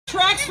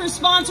Trex for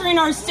sponsoring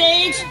our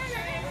stage.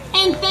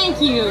 And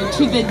thank you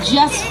to the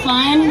Just for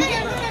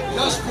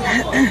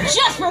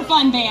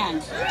Fun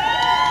band. Woo!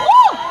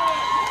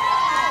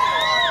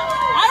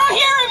 I don't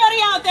hear everybody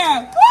out there.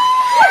 Woo!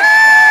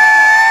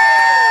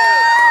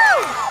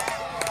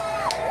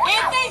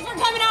 And thanks for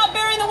coming out,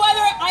 bearing the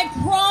weather. I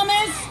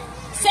promise,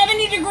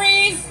 70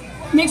 degrees,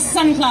 mixed with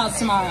sunny clouds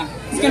tomorrow.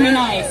 It's gonna be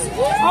nice.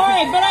 All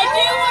right, but I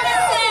do want to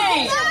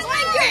say,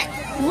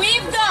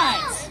 we've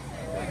got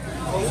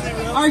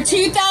our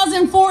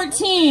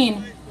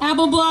 2014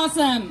 Apple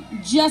Blossom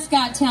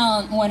Got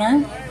Talent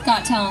winner,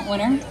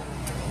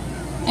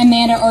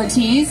 Amanda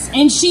Ortiz,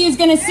 and she is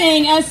going to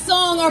sing a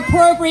song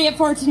appropriate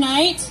for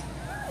tonight,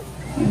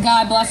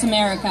 God Bless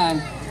America. Go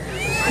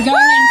ahead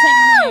and take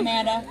it away,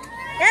 Amanda.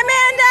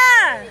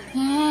 Amanda!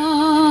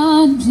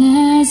 God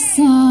bless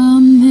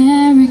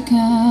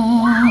America,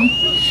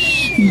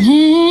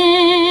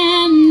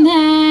 land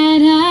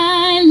that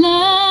I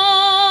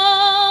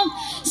love,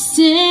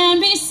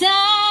 stand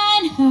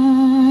beside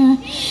her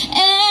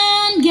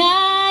and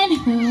guide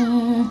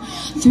her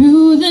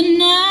through the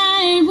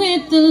night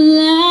with the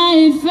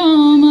light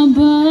from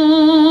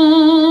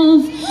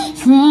above,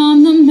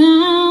 from the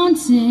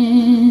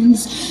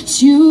mountains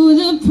to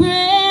the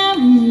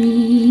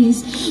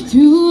prairies,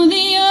 through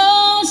the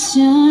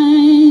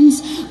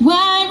oceans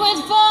wide with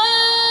foam.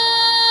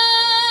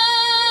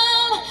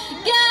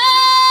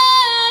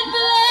 God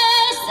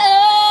bless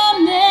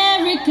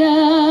America,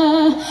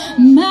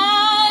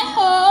 my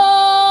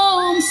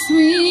home,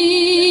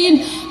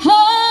 sweet home.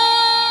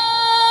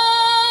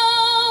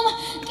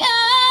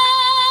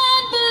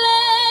 God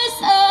bless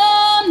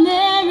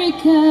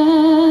America,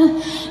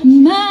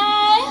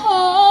 my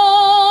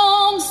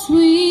home,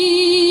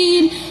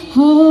 sweet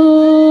home.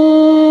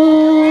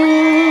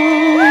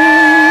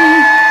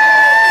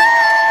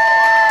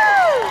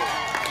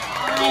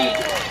 Right.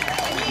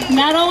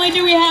 Not only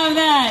do we have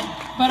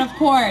that, but of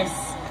course,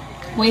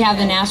 we have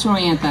the National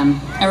Anthem.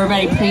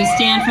 Everybody please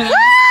stand for that.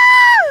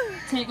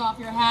 Take off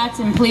your hats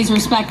and please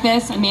respect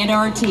this. Amanda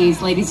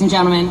Ortiz, ladies and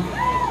gentlemen.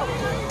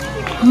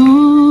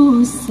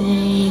 Oh,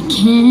 say,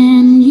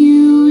 can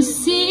you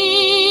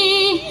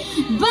see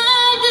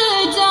by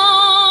the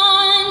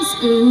dawn's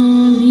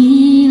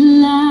early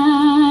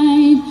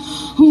light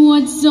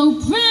what so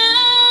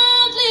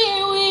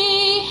proudly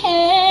we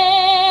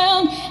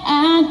hailed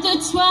at the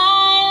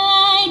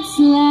twilight's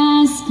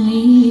last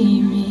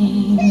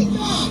gleaming,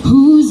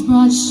 whose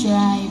broad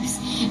stripes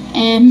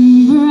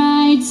and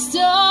bright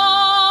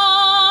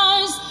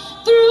stars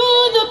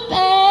through the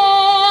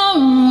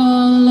perilous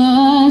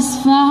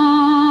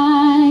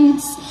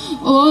fights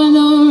o'er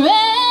the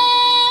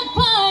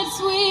ramparts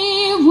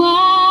we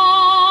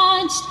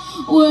watched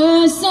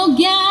were so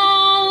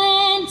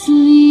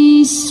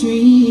gallantly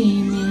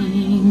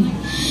streaming,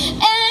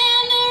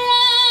 and the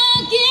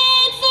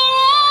rockets, the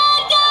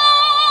red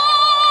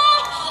glare,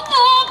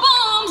 the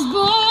bombs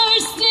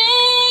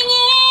bursting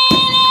in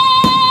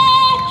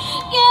air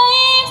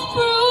gave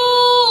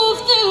proof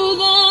through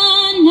the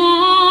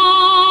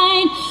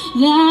night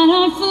that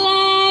our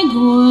flag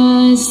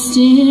was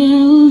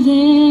still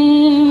there.